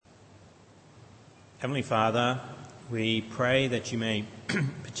Heavenly Father, we pray that you may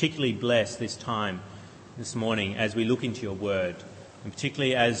particularly bless this time this morning as we look into your word, and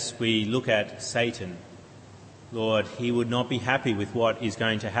particularly as we look at Satan. Lord, he would not be happy with what is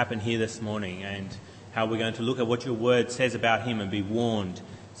going to happen here this morning, and how we're going to look at what your word says about him and be warned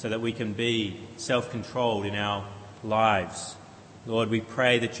so that we can be self-controlled in our lives. Lord, we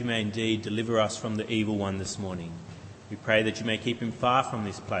pray that you may indeed deliver us from the evil one this morning. We pray that you may keep him far from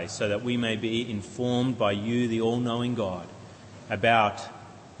this place so that we may be informed by you, the all-knowing God, about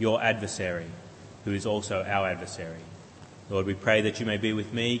your adversary, who is also our adversary. Lord, we pray that you may be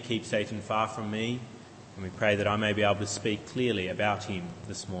with me, keep Satan far from me, and we pray that I may be able to speak clearly about him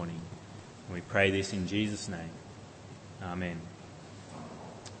this morning. And we pray this in Jesus' name. Amen.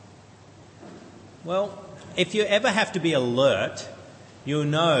 Well, if you ever have to be alert, you'll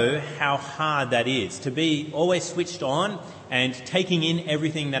know how hard that is. To be always switched on and taking in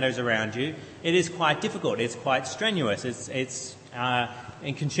everything that is around you, it is quite difficult. It's quite strenuous. It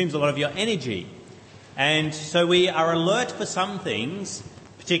consumes a lot of your energy. And so we are alert for some things,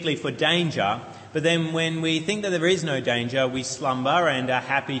 particularly for danger, but then when we think that there is no danger, we slumber and are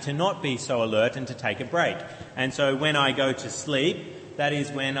happy to not be so alert and to take a break. And so when I go to sleep, that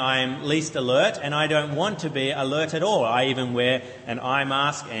is when I'm least alert, and I don't want to be alert at all. I even wear an eye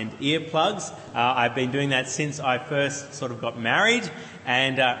mask and earplugs. I've been doing that since I first sort of got married,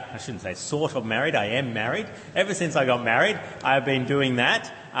 and I shouldn't say sort of married, I am married. Ever since I got married, I've been doing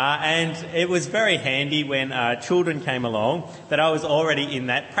that, and it was very handy when children came along that I was already in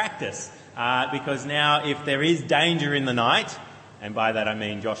that practice, because now if there is danger in the night, and by that I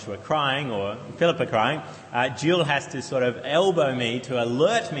mean Joshua crying or Philippa crying, Jill has to sort of elbow me to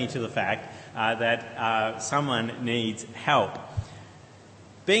alert me to the fact that someone needs help.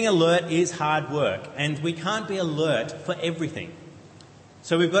 Being alert is hard work, and we can't be alert for everything.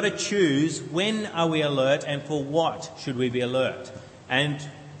 So we've got to choose when are we alert and for what should we be alert. And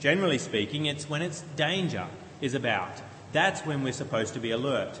generally speaking, it's when it's danger is about. That's when we're supposed to be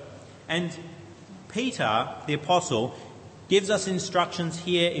alert. And Peter, the apostle, gives us instructions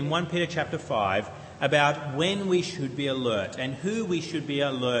here in 1 Peter chapter 5 about when we should be alert and who we should be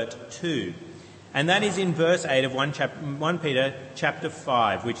alert to. And that is in verse 8 of 1 Peter chapter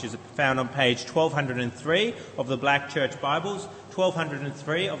 5, which is found on page 1203 of the Black Church Bibles,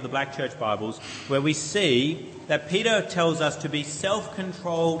 1203 of the Black Church Bibles, where we see that Peter tells us to be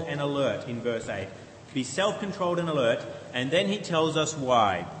self-controlled and alert in verse 8. Be self-controlled and alert, and then he tells us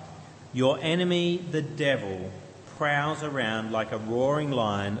why. Your enemy, the devil, prowls around like a roaring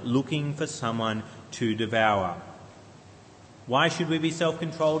lion looking for someone to devour. Why should we be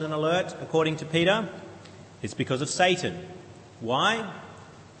self-controlled and alert, according to Peter? It's because of Satan. Why?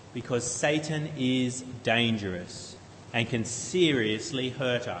 Because Satan is dangerous and can seriously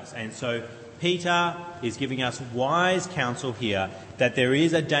hurt us. And so Peter is giving us wise counsel here that there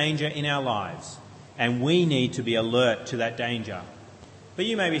is a danger in our lives and we need to be alert to that danger. But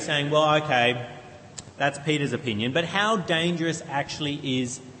you may be saying, well, okay, that's Peter's opinion, but how dangerous actually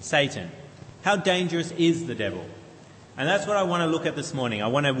is Satan? How dangerous is the devil? And that's what I want to look at this morning. I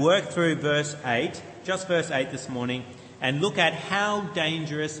want to work through verse 8, just verse 8 this morning, and look at how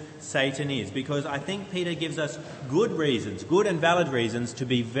dangerous Satan is, because I think Peter gives us good reasons, good and valid reasons, to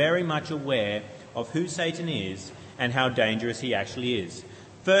be very much aware of who Satan is and how dangerous he actually is.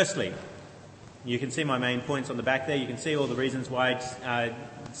 Firstly, you can see my main points on the back there. You can see all the reasons why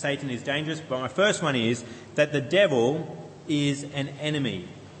Satan is dangerous. But my first one is that the devil is an enemy.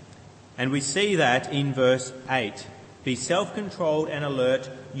 And we see that in verse 8. Be self-controlled and alert.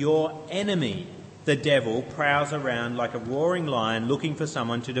 Your enemy, the devil, prowls around like a roaring lion looking for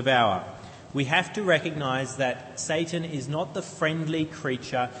someone to devour. We have to recognise that Satan is not the friendly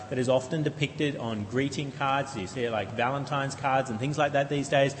creature that is often depicted on greeting cards. You see it like Valentine's cards and things like that these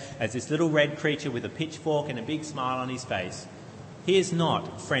days, as this little red creature with a pitchfork and a big smile on his face. He is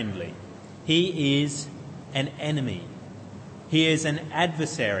not friendly. He is an enemy. He is an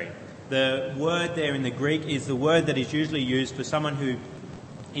adversary. The word there in the Greek is the word that is usually used for someone who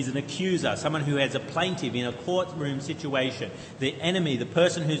is an accuser, someone who has a plaintiff in a courtroom situation. The enemy, the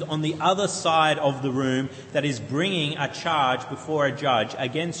person who's on the other side of the room that is bringing a charge before a judge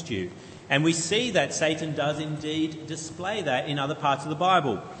against you. And we see that Satan does indeed display that in other parts of the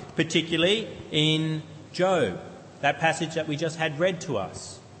Bible, particularly in Job, that passage that we just had read to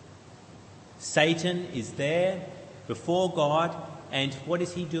us. Satan is there before God, and what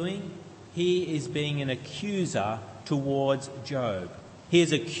is he doing? He is being an accuser towards Job. He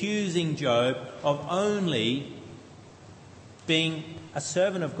is accusing Job of only being a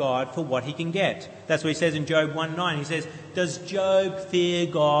servant of God for what he can get. That's what he says in Job 1:9. He says, does Job fear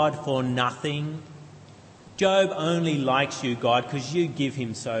God for nothing? Job only likes you, God, because you give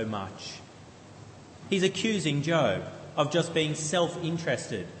him so much. He's accusing Job of just being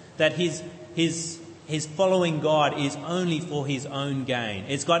self-interested, that his following God is only for his own gain.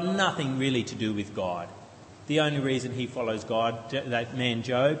 It's got nothing really to do with God. The only reason he follows God, that man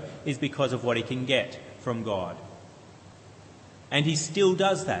Job, is because of what he can get from God. And he still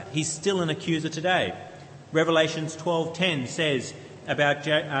does that. He's still an accuser today. Revelations 12:10 says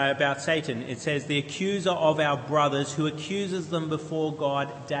about Satan, it says, the accuser of our brothers who accuses them before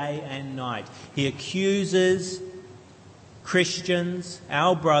God day and night. He accuses Christians,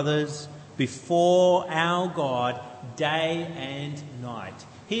 our brothers, before our God day and night.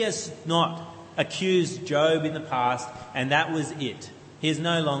 He has not accused Job in the past, and that was it. He is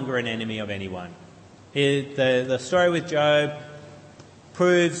no longer an enemy of anyone. The story with Job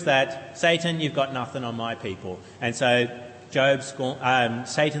proves that, Satan, you've got nothing on my people. And so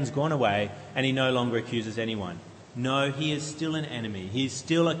Satan's gone away, and he no longer accuses anyone. No, he is still an enemy. He's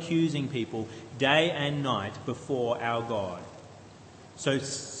still accusing people day and night before our God. So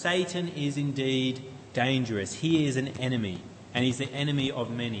Satan is indeed dangerous. He is an enemy, and he's the enemy of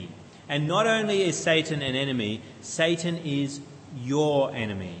many. And not only is Satan an enemy, Satan is your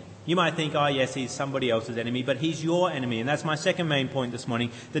enemy. You might think, oh yes, he's somebody else's enemy, but he's your enemy. And that's my second main point this morning.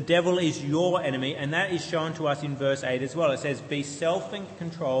 The devil is your enemy, and that is shown to us in verse 8 as well. It says, be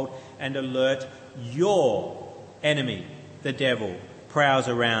self-controlled and alert. Your enemy, the devil, prowls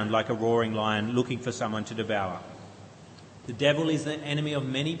around like a roaring lion looking for someone to devour. The devil is the enemy of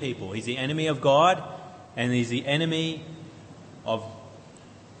many people. He's the enemy of God, and he's the enemy of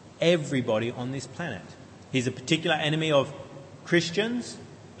everybody on this planet. He's a particular enemy of Christians,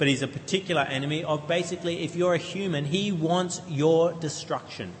 but he's a particular enemy of, basically, if you're a human, he wants your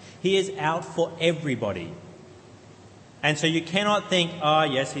destruction. He is out for everybody. And so you cannot think, oh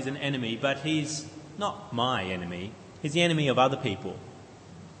yes, he's an enemy, but he's not my enemy. He's the enemy of other people.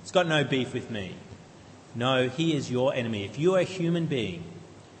 He's got no beef with me. No, he is your enemy. If you are a human being,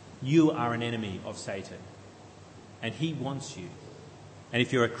 you are an enemy of Satan. And he wants you. And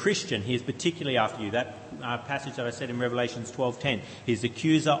if you're a Christian, he is particularly after you. That passage that I said in Revelations 12:10, he's the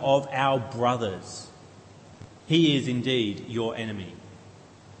accuser of our brothers. He is indeed your enemy.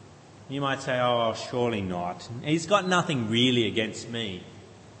 You might say, oh, surely not. He's got nothing really against me.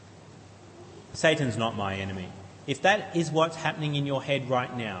 Satan's not my enemy. If that is what's happening in your head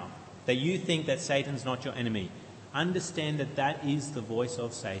right now, that you think that Satan's not your enemy, understand that that is the voice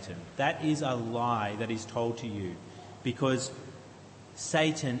of Satan. That is a lie that is told to you, because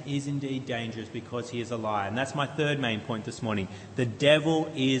Satan is indeed dangerous because he is a liar. And that's my third main point this morning. The devil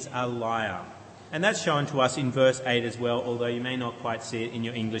is a liar. And that's shown to us in verse 8 as well, although you may not quite see it in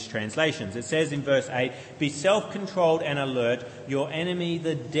your English translations. It says in verse 8, be self-controlled and alert. Your enemy,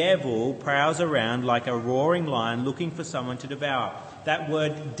 the devil, prowls around like a roaring lion looking for someone to devour. That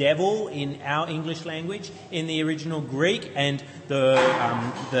word devil in our English language, in the original Greek and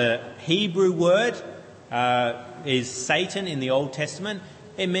the Hebrew word is Satan in the Old Testament.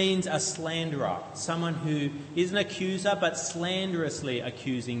 It means a slanderer, someone who is an accuser but slanderously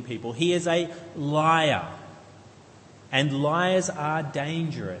accusing people. He is a liar, and liars are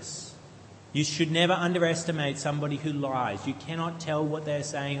dangerous. You should never underestimate somebody who lies. You cannot tell what they're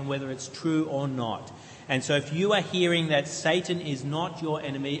saying and whether it's true or not. And so if you are hearing that Satan is not your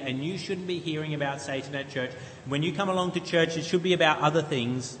enemy, and you shouldn't be hearing about Satan at church, when you come along to church, it should be about other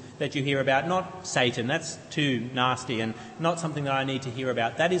things that you hear about, not Satan. That's too nasty and not something that I need to hear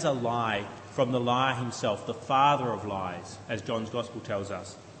about. That is a lie from the liar himself, the father of lies, as John's Gospel tells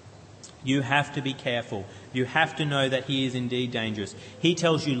us. You have to be careful. You have to know that he is indeed dangerous. He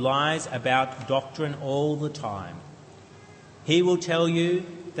tells you lies about doctrine all the time. He will tell you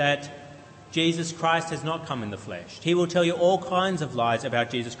that Jesus Christ has not come in the flesh. He will tell you all kinds of lies about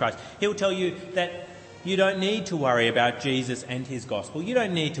Jesus Christ. He will tell you that you don't need to worry about Jesus and his gospel. You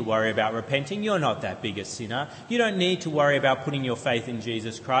don't need to worry about repenting. You're not that big a sinner. You don't need to worry about putting your faith in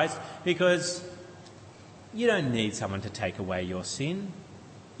Jesus Christ, because you don't need someone to take away your sin.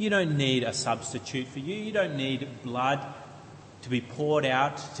 You don't need a substitute for you. You don't need blood to be poured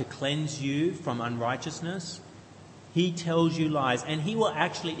out to cleanse you from unrighteousness. He tells you lies, and he will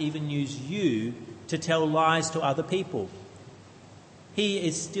actually even use you to tell lies to other people. He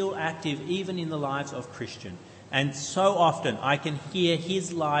is still active even in the lives of Christians. And so often I can hear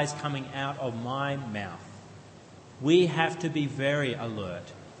his lies coming out of my mouth. We have to be very alert,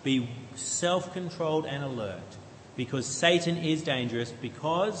 be self-controlled and alert, because Satan is dangerous,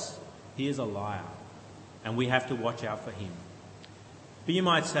 because he is a liar, and we have to watch out for him. But you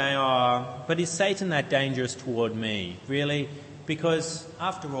might say, but is Satan that dangerous toward me? Really? Because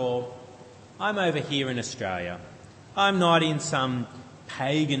after all, I'm over here in Australia. I'm not in some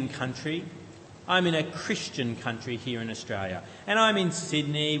pagan country. I'm in a Christian country here in Australia. And I'm in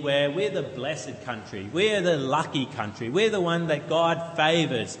Sydney, where we're the blessed country. We're the lucky country. We're the one that God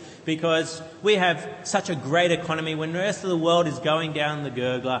favours because we have such a great economy. When the rest of the world is going down the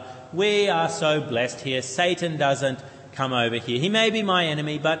gurgler, we are so blessed here. Satan doesn't come over here. He may be my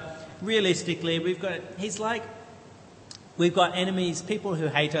enemy, but realistically, we've got enemies, people who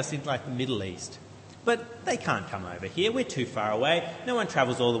hate us in like the Middle East. But they can't come over here. We're too far away. No one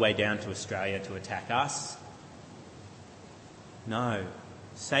travels all the way down to Australia to attack us. No.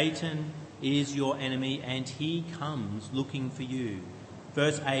 Satan is your enemy and he comes looking for you.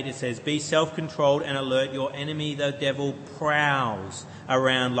 Verse 8 it says, "Be self-controlled and alert. Your enemy, the devil, prowls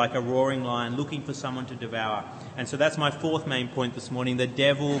around like a roaring lion looking for someone to devour." And so that's my fourth main point this morning. The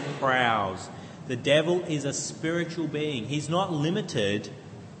devil prowls. The devil is a spiritual being. He's not limited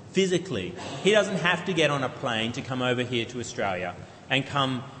physically. He doesn't have to get on a plane to come over here to Australia and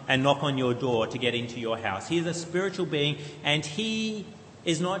come and knock on your door to get into your house. He is a spiritual being, and he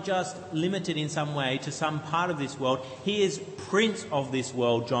is not just limited in some way to some part of this world. He is prince of this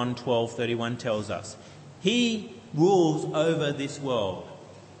world, John 12:31 tells us. He rules over this world.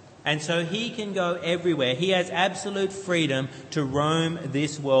 And so he can go everywhere. He has absolute freedom to roam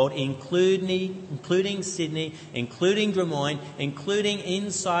this world, including Sydney, including Des Moines, including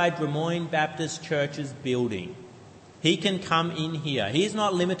inside Des Moines Baptist Church's building. He can come in here. He is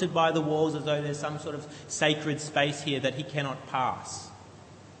not limited by the walls as though there's some sort of sacred space here that he cannot pass.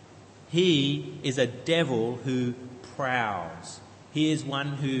 He is a devil who prowls. He is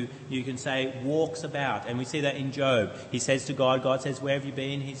one who, you can say, walks about. And we see that in Job. He says to God, God says, "Where have you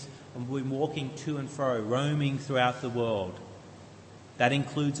been?" He's been walking to and fro, roaming throughout the world. That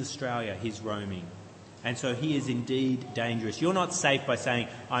includes Australia, he's roaming. And so he is indeed dangerous. You're not safe by saying,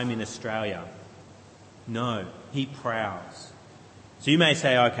 "I'm in Australia." No, he prowls. So you may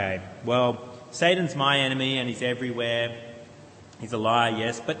say, okay, well, Satan's my enemy and he's everywhere. He's a liar,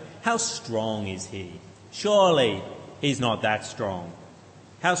 yes, but how strong is he? Surely he's not that strong.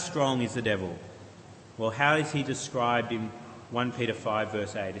 How strong is the devil? Well, how is he described in 1 Peter 5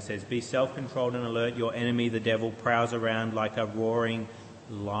 verse 8? It says, "Be self-controlled and alert. Your enemy, the devil, prowls around like a roaring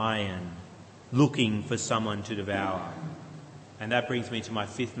lion, looking for someone to devour." And that brings me to my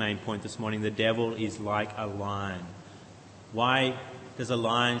fifth main point this morning. The devil is like a lion. Why does a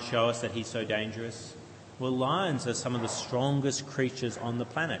lion show us that he's so dangerous? Well, lions are some of the strongest creatures on the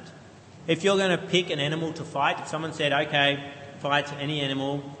planet. If you're going to pick an animal to fight, if someone said, okay, fight any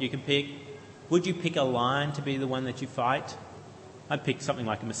animal you can pick, would you pick a lion to be the one that you fight? I'd pick something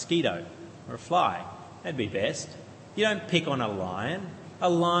like a mosquito or a fly. That'd be best. You don't pick on a lion. A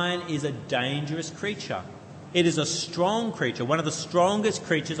lion is a dangerous creature. It is a strong creature, one of the strongest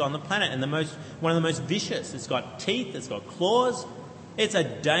creatures on the planet, and one of the most vicious. It's got teeth, it's got claws. It's a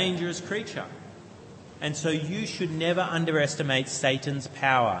dangerous creature. And so you should never underestimate Satan's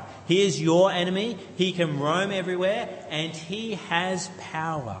power. He is your enemy. He can roam everywhere and he has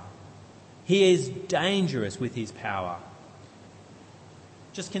power. He is dangerous with his power.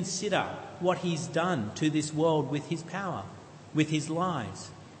 Just consider what he's done to this world with his power, with his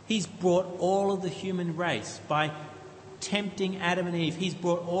lies. He's brought all of the human race by tempting Adam and Eve. He's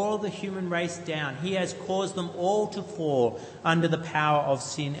brought all of the human race down. He has caused them all to fall under the power of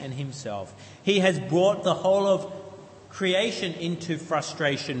sin and himself. He has brought the whole of creation into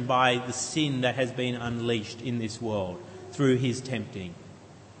frustration by the sin that has been unleashed in this world through his tempting.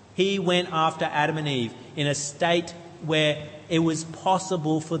 He went after Adam and Eve in a state where it was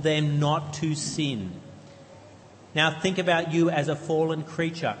possible for them not to sin. Now think about you as a fallen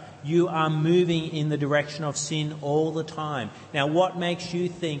creature. You are moving in the direction of sin all the time. Now what makes you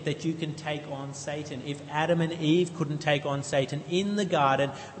think that you can take on Satan? If Adam and Eve couldn't take on Satan in the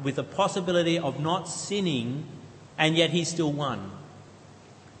garden with the possibility of not sinning, and yet he still won.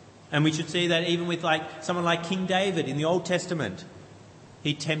 And we should see that even with someone like King David in the Old Testament.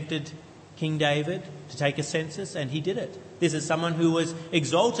 He tempted King David to take a census and he did it. This is someone who was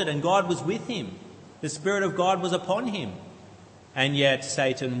exalted and God was with him. The Spirit of God was upon him. And yet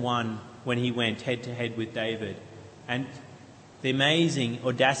Satan won when he went head to head with David. And the amazing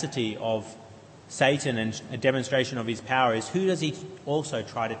audacity of Satan and a demonstration of his power is, who does he also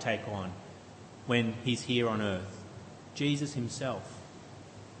try to take on when he's here on earth? Jesus himself.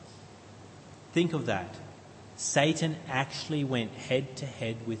 Think of that. Satan actually went head to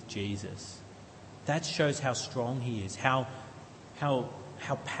head with Jesus. That shows how strong he is, how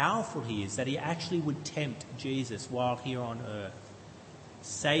powerful he is, that he actually would tempt Jesus while here on earth.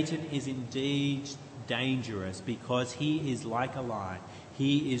 Satan is indeed dangerous because he is like a lion.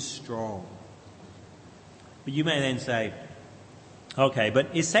 He is strong. But you may then say, okay,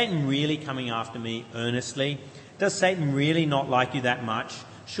 but is Satan really coming after me earnestly? Does Satan really not like you that much?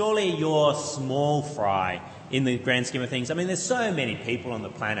 Surely you're small fry in the grand scheme of things. I mean, there's so many people on the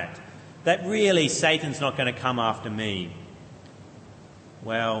planet that really Satan's not going to come after me.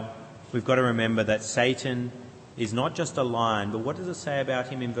 Well, we've got to remember that Satan is not just a lion, but what does it say about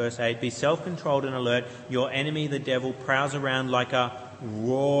him in verse 8? Be self-controlled and alert. Your enemy, the devil, prowls around like a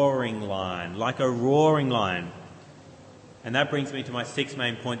roaring lion, And that brings me to my sixth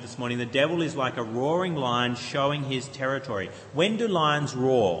main point this morning. The devil is like a roaring lion showing his territory. When do lions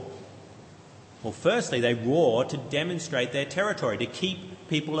roar? Well, firstly, they roar to demonstrate their territory, to keep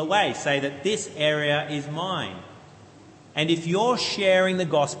people away, say that this area is mine. And if you're sharing the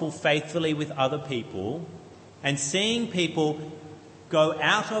gospel faithfully with other people and seeing people go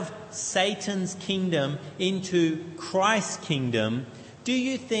out of Satan's kingdom into Christ's kingdom, do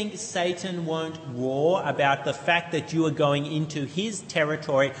you think Satan won't roar about the fact that you are going into his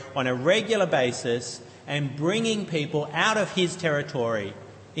territory on a regular basis and bringing people out of his territory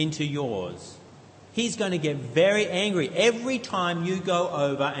into yours? He's going to get very angry. Every time you go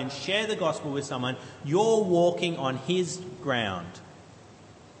over and share the gospel with someone, you're walking on his ground.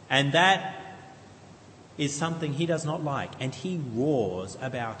 And that is something he does not like. And he roars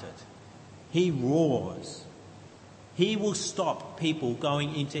about it. He roars. He will stop people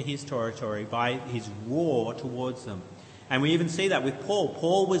going into his territory by his roar towards them. And we even see that with Paul.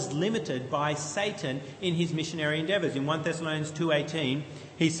 Paul was limited by Satan in his missionary endeavours. In 1 Thessalonians 2:18,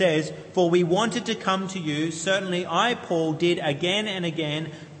 he says, For we wanted to come to you, certainly I, Paul, did again and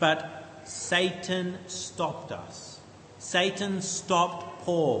again, but Satan stopped us. Satan stopped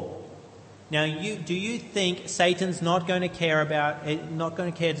Paul. Now, do you think Satan's not going to care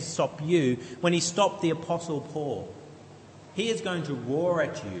to stop you when he stopped the Apostle Paul? He is going to roar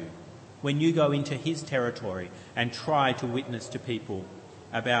at you when you go into his territory and try to witness to people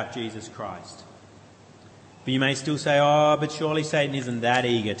about Jesus Christ. But you may still say, but surely Satan isn't that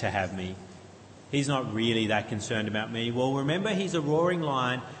eager to have me. He's not really that concerned about me. Well, remember, he's a roaring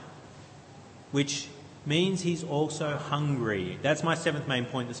lion, which means he's also hungry. That's my seventh main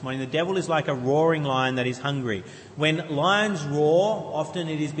point this morning. The devil is like a roaring lion that is hungry. When lions roar, often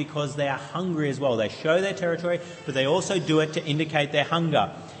it is because they are hungry as well. They show their territory, but they also do it to indicate their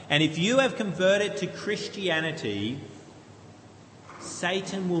hunger. And if you have converted to Christianity,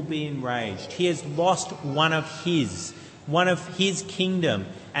 Satan will be enraged. He has lost one of his kingdom,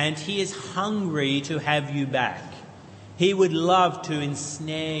 and he is hungry to have you back. He would love to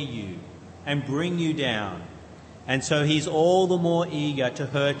ensnare you and bring you down. And so he's all the more eager to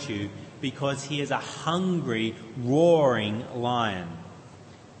hurt you because he is a hungry, roaring lion.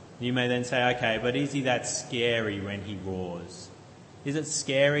 You may then say, okay, but is he that scary when he roars? Is it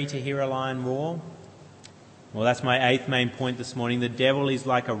scary to hear a lion roar? Well, that's my eighth main point this morning. The devil is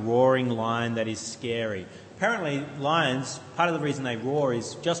like a roaring lion that is scary. Apparently, lions, part of the reason they roar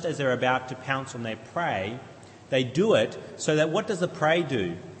is just as they're about to pounce on their prey, they do it so that what does the prey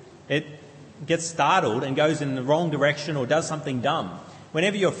do? It gets startled and goes in the wrong direction or does something dumb.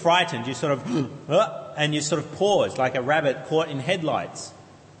 Whenever you're frightened, you sort of, and you sort of pause like a rabbit caught in headlights.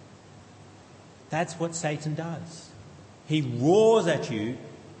 That's what Satan does. He roars at you,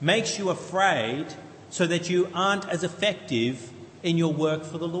 makes you afraid so that you aren't as effective in your work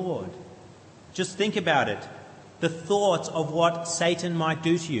for the Lord. Just think about it. The thoughts of what Satan might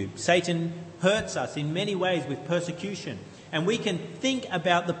do to you. Satan hurts us in many ways with persecution. And we can think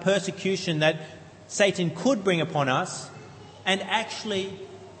about the persecution that Satan could bring upon us and actually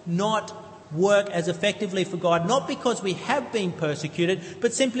not work as effectively for God, not because we have been persecuted,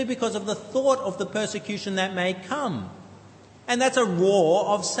 but simply because of the thought of the persecution that may come. And that's a roar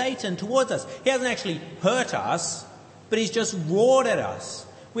of Satan towards us. He hasn't actually hurt us, but he's just roared at us.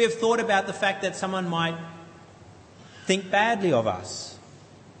 We have thought about the fact that someone might think badly of us.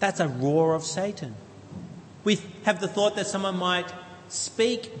 That's a roar of Satan. We have the thought that someone might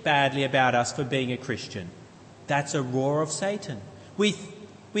speak badly about us for being a Christian. That's a roar of Satan. We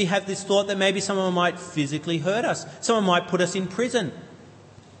have this thought that maybe someone might physically hurt us. Someone might put us in prison.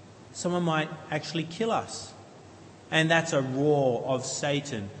 Someone might actually kill us. And that's a roar of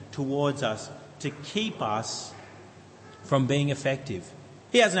Satan towards us to keep us from being effective.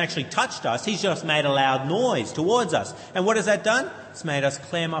 He hasn't actually touched us. He's just made a loud noise towards us. And what has that done? It's made us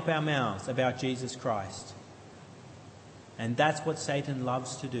clam up our mouths about Jesus Christ. And that's what Satan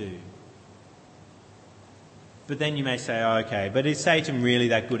loves to do. But then you may say, okay, but is Satan really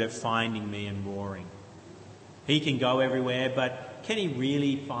that good at finding me and roaring? He can go everywhere, but can he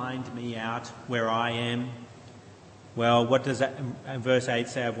really find me out where I am? Well, what does that verse 8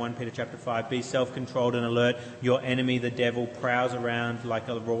 say of 1 Peter chapter 5? Be self-controlled and alert. Your enemy, the devil, prowls around like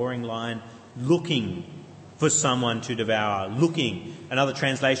a roaring lion, looking for someone to devour. Looking. Another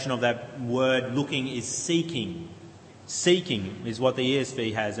translation of that word looking is seeking. Seeking is what the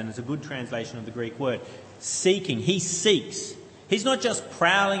ESV has, and it's a good translation of the Greek word. Seeking. He seeks. He's not just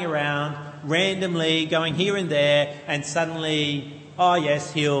prowling around randomly, going here and there, and suddenly, oh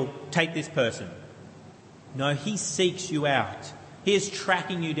yes, he'll take this person. No, he seeks you out. He is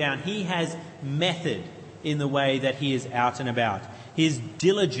tracking you down. He has method in the way that he is out and about. He is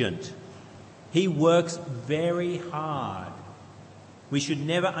diligent. He works very hard. We should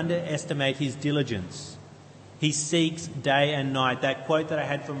never underestimate his diligence. He seeks day and night. That quote that I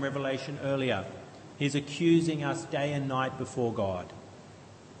had from Revelation earlier, he's accusing us day and night before God.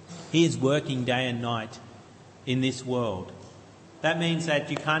 He is working day and night in this world. That means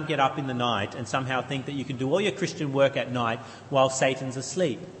that you can't get up in the night and somehow think that you can do all your Christian work at night while Satan's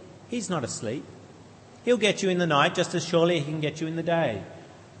asleep. He's not asleep. He'll get you in the night just as surely he can get you in the day.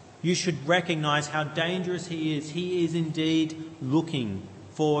 You should recognise how dangerous he is. He is indeed looking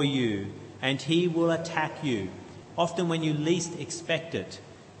for you, and he will attack you, often when you least expect it.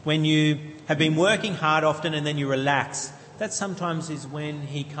 When you have been working hard often and then you relax, that sometimes is when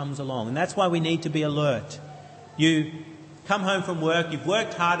he comes along. And that's why we need to be alert. You come home from work, you've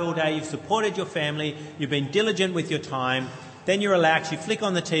worked hard all day, you've supported your family, you've been diligent with your time, then you relax, you flick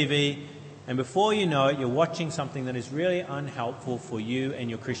on the TV, and before you know it, you're watching something that is really unhelpful for you and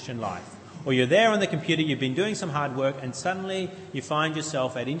your Christian life. Or you're there on the computer, you've been doing some hard work, and suddenly you find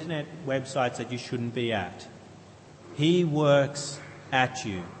yourself at internet websites that you shouldn't be at. He works at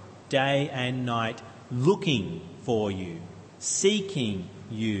you day and night, looking for you, seeking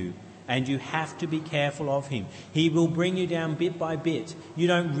you, and you have to be careful of him. He will bring you down bit by bit. You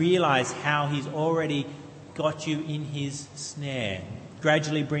don't realise how he's already got you in his snare,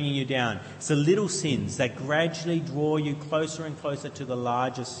 gradually bringing you down. It's the little sins that gradually draw you closer and closer to the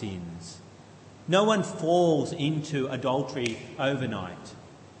larger sins. No one falls into adultery overnight.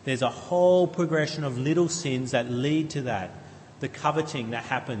 There's a whole progression of little sins that lead to that. The coveting that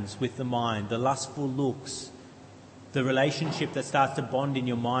happens with the mind, the lustful looks, the relationship that starts to bond in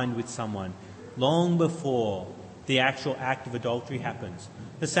your mind with someone long before the actual act of adultery happens.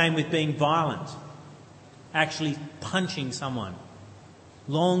 The same with being violent, actually punching someone.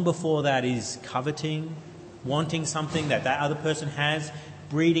 Long before that is coveting, wanting something that other person has,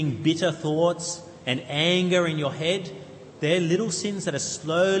 breeding bitter thoughts and anger in your head. They're little sins that are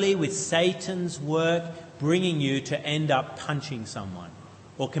slowly, with Satan's work, bringing you to end up punching someone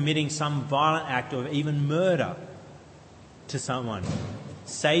or committing some violent act or even murder to someone.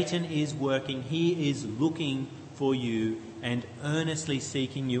 Satan is working. He is looking for you and earnestly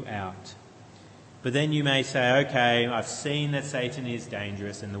seeking you out. But then you may say, okay, I've seen that Satan is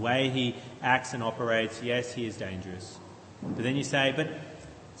dangerous, and the way he acts and operates, yes, he is dangerous. But then you say, but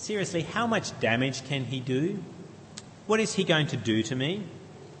seriously, how much damage can he do? What is he going to do to me?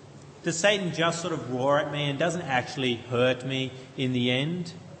 Does Satan just sort of roar at me and doesn't actually hurt me in the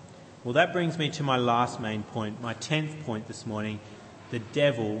end? Well, that brings me to my last main point, my 10th point this morning. The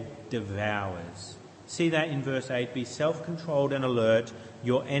devil devours. See that in verse 8, be self-controlled and alert.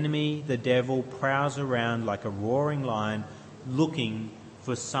 Your enemy, the devil, prowls around like a roaring lion, looking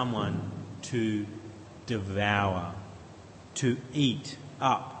for someone to devour, to eat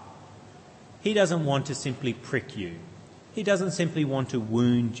up. He doesn't want to simply prick you. He doesn't simply want to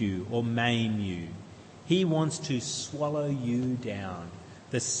wound you or maim you. He wants to swallow you down.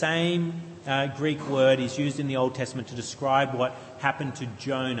 The same Greek word is used in the Old Testament to describe what happened to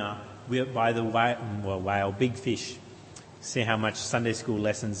Jonah by the whale, big fish. See how much Sunday school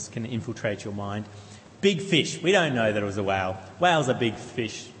lessons can infiltrate your mind. Big fish. We don't know that it was a whale. Whales are big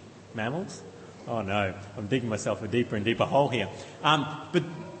fish mammals. Oh no, I'm digging myself a deeper and deeper hole here. But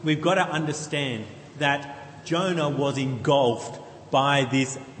we've got to understand that Jonah was engulfed by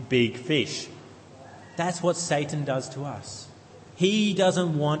this big fish. That's what Satan does to us. He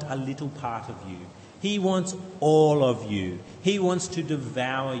doesn't want a little part of you. He wants all of you. He wants to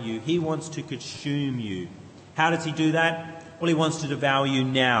devour you. He wants to consume you. How does he do that? Well, he wants to devour you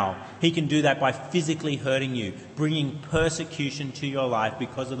now. He can do that by physically hurting you, bringing persecution to your life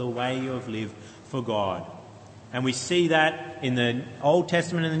because of the way you have lived for God. And we see that in the Old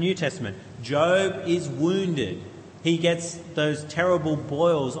Testament and the New Testament. Job is wounded. He gets those terrible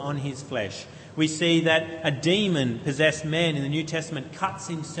boils on his flesh. We see that a demon-possessed man in the New Testament cuts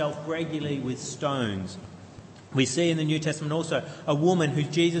himself regularly with stones. We see in the New Testament also a woman who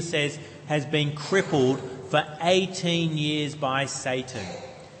Jesus says has been crippled for 18 years by Satan.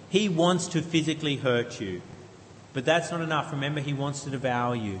 He wants to physically hurt you. But that's not enough. Remember, he wants to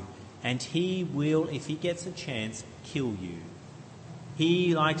devour you. And he will, if he gets a chance, kill you.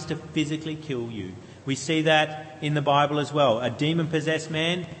 He likes to physically kill you. We see that in the Bible as well. A demon-possessed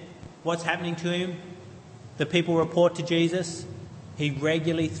man, what's happening to him? The people report to Jesus. He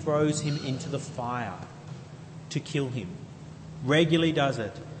regularly throws him into the fire to kill him. Regularly does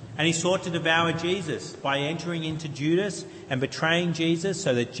it. And he sought to devour Jesus by entering into Judas and betraying Jesus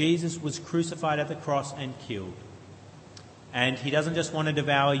so that Jesus was crucified at the cross and killed. And he doesn't just want to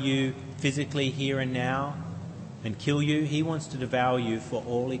devour you physically here and now and kill you. He wants to devour you for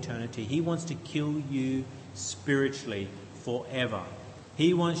all eternity. He wants to kill you spiritually forever.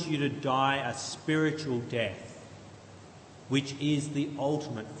 He wants you to die a spiritual death, which is the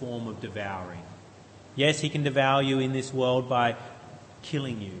ultimate form of devouring. Yes, he can devour you in this world by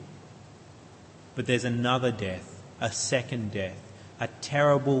killing you. But there's another death, a second death, a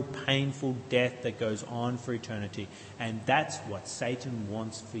terrible, painful death that goes on for eternity. And that's what Satan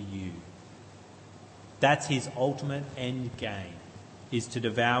wants for you. That's his ultimate end game, is to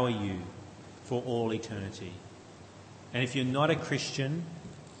devour you for all eternity. And if you're not a Christian,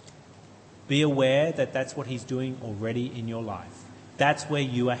 be aware that that's what he's doing already in your life. That's where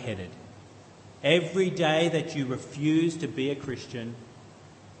you are headed. Every day that you refuse to be a Christian,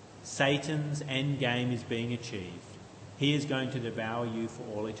 Satan's end game is being achieved. He is going to devour you for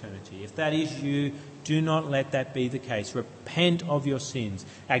all eternity. If that is you, do not let that be the case. Repent of your sins.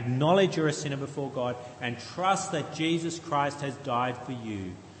 Acknowledge you're a sinner before God and trust that Jesus Christ has died for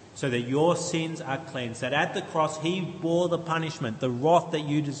you so that your sins are cleansed. That at the cross he bore the punishment, the wrath that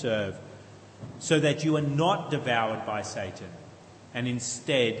you deserve, so that you are not devoured by Satan and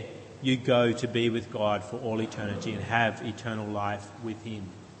instead you go to be with God for all eternity and have eternal life with him.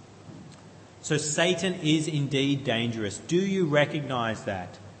 So Satan is indeed dangerous. Do you recognize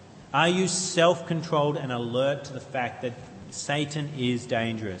that? Are you self-controlled and alert to the fact that Satan is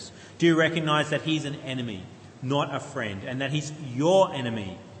dangerous? Do you recognize that he's an enemy, not a friend, and that he's your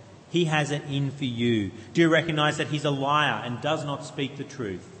enemy? He has it in for you. Do you recognize that he's a liar and does not speak the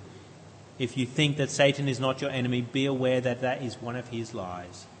truth? If you think that Satan is not your enemy, be aware that that is one of his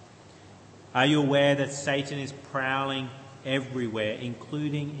lies. Are you aware that Satan is prowling everywhere,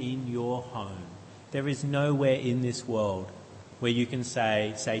 including in your home? There is nowhere in this world where you can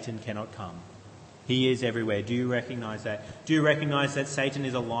say Satan cannot come. He is everywhere. Do you recognize that? Do you recognize that Satan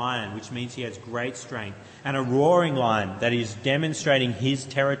is a lion, which means he has great strength, and a roaring lion that is demonstrating his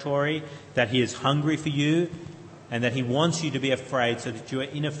territory, that he is hungry for you, and that he wants you to be afraid so that you are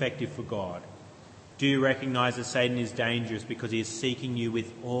ineffective for God? Do you recognize that Satan is dangerous because he is seeking you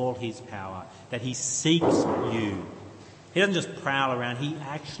with all his power, that he seeks you? He doesn't just prowl around, he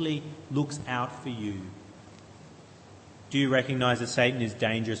actually looks out for you. Do you recognize that Satan is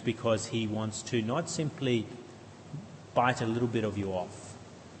dangerous because he wants to not simply bite a little bit of you off,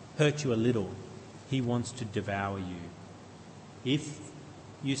 hurt you a little? He wants to devour you. If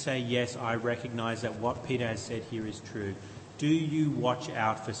you say, yes, I recognize that what Peter has said here is true, do you watch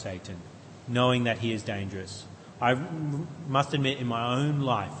out for Satan, knowing that he is dangerous? I must admit, in my own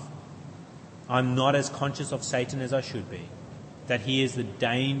life, I'm not as conscious of Satan as I should be, that he is the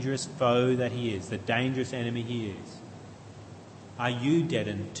dangerous foe that he is, the dangerous enemy he is. Are you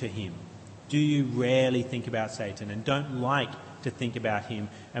deadened to him? Do you rarely think about Satan and don't like to think about him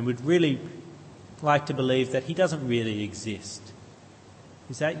and would really like to believe that he doesn't really exist?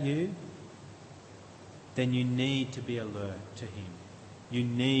 Is that you? Then you need to be alert to him. You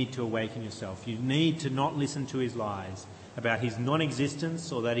need to awaken yourself. You need to not listen to his lies about his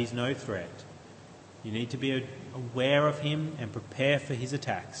non-existence or that he's no threat. You need to be aware of him and prepare for his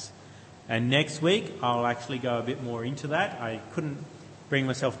attacks. And next week, I'll actually go a bit more into that. I couldn't bring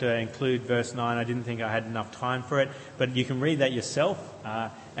myself to include verse 9. I didn't think I had enough time for it. But you can read that yourself.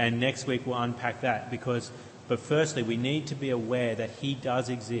 And next week we'll unpack that. But firstly, we need to be aware that he does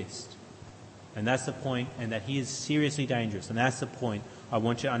exist. And that's the point. And that he is seriously dangerous. And that's the point I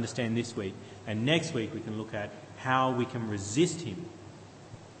want you to understand this week. And next week we can look at how we can resist him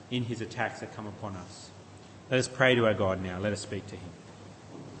in his attacks that come upon us. Let us pray to our God now. Let us speak to him.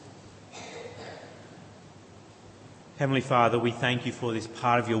 Heavenly Father, we thank you for this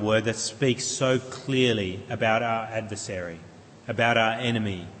part of your word that speaks so clearly about our adversary, about our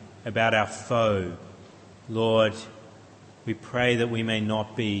enemy, about our foe. Lord, we pray that we may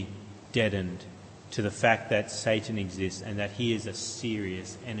not be deadened to the fact that Satan exists and that he is a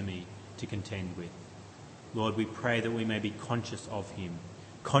serious enemy to contend with. Lord, we pray that we may be conscious of him,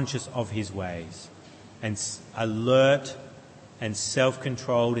 conscious of his ways, and alert and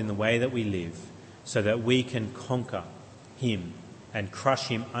self-controlled in the way that we live, so that we can conquer him and crush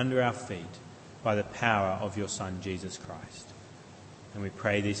him under our feet. by the power of your Son, Jesus Christ. And we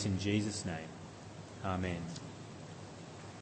pray this in Jesus' name. Amen.